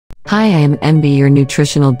Hi, I am MB, your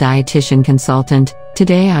nutritional dietitian consultant.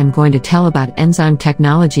 Today I'm going to tell about Enzyme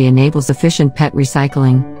Technology Enables efficient PET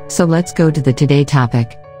recycling, so let's go to the today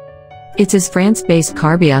topic. It is France-based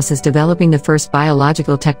Carbios is developing the first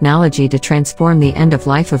biological technology to transform the end of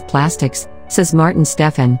life of plastics, says Martin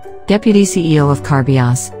Stephan, Deputy CEO of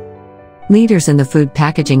Carbios. Leaders in the food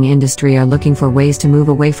packaging industry are looking for ways to move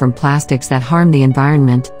away from plastics that harm the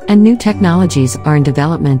environment, and new technologies are in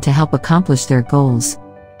development to help accomplish their goals.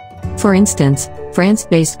 For instance,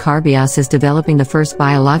 France-based Carbios is developing the first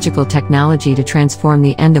biological technology to transform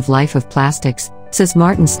the end of life of plastics, says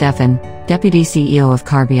Martin Stephan, Deputy CEO of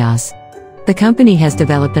Carbios. The company has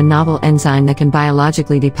developed a novel enzyme that can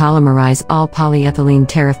biologically depolymerize all polyethylene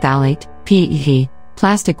terephthalate, PET,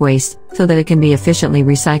 plastic waste, so that it can be efficiently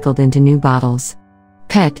recycled into new bottles.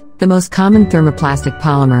 PET, the most common thermoplastic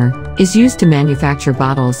polymer, is used to manufacture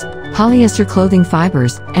bottles, polyester clothing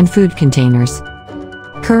fibers, and food containers.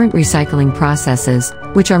 Current recycling processes,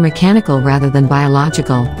 which are mechanical rather than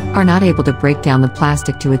biological, are not able to break down the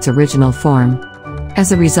plastic to its original form.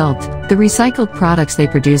 As a result, the recycled products they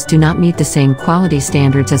produce do not meet the same quality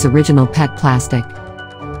standards as original PET plastic.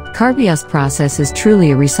 Carbios process is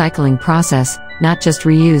truly a recycling process, not just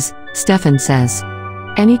reuse, Stephan says.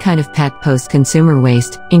 Any kind of PET post-consumer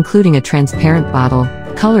waste, including a transparent bottle,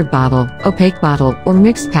 colored bottle, opaque bottle, or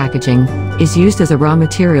mixed packaging, is used as a raw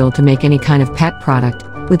material to make any kind of PET product,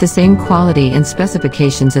 with the same quality and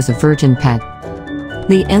specifications as a virgin PET.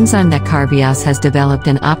 The enzyme that Carbios has developed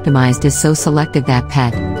and optimized is so selective that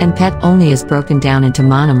PET, and PET only is broken down into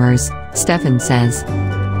monomers, Stephan says.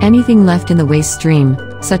 Anything left in the waste stream,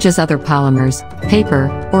 such as other polymers, paper,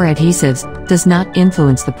 or adhesives, does not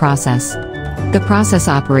influence the process. The process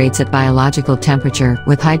operates at biological temperature,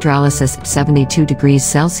 with hydrolysis at 72 degrees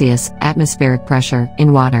Celsius, atmospheric pressure,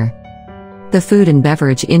 in water. The food and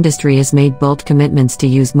beverage industry has made bold commitments to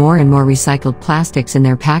use more and more recycled plastics in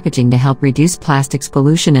their packaging to help reduce plastics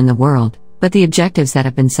pollution in the world, but the objectives that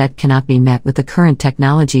have been set cannot be met with the current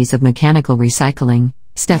technologies of mechanical recycling,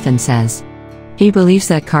 Stephan says. He believes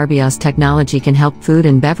that Carbios technology can help food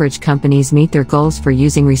and beverage companies meet their goals for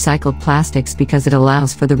using recycled plastics because it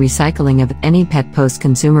allows for the recycling of any PET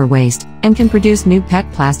post-consumer waste, and can produce new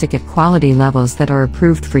PET plastic at quality levels that are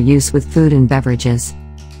approved for use with food and beverages.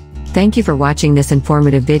 Thank you for watching this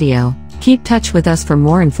informative video. Keep touch with us for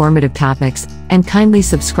more informative topics, and kindly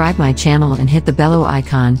subscribe my channel and hit the bell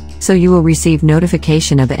icon, so you will receive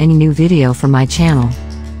notification of any new video from my channel.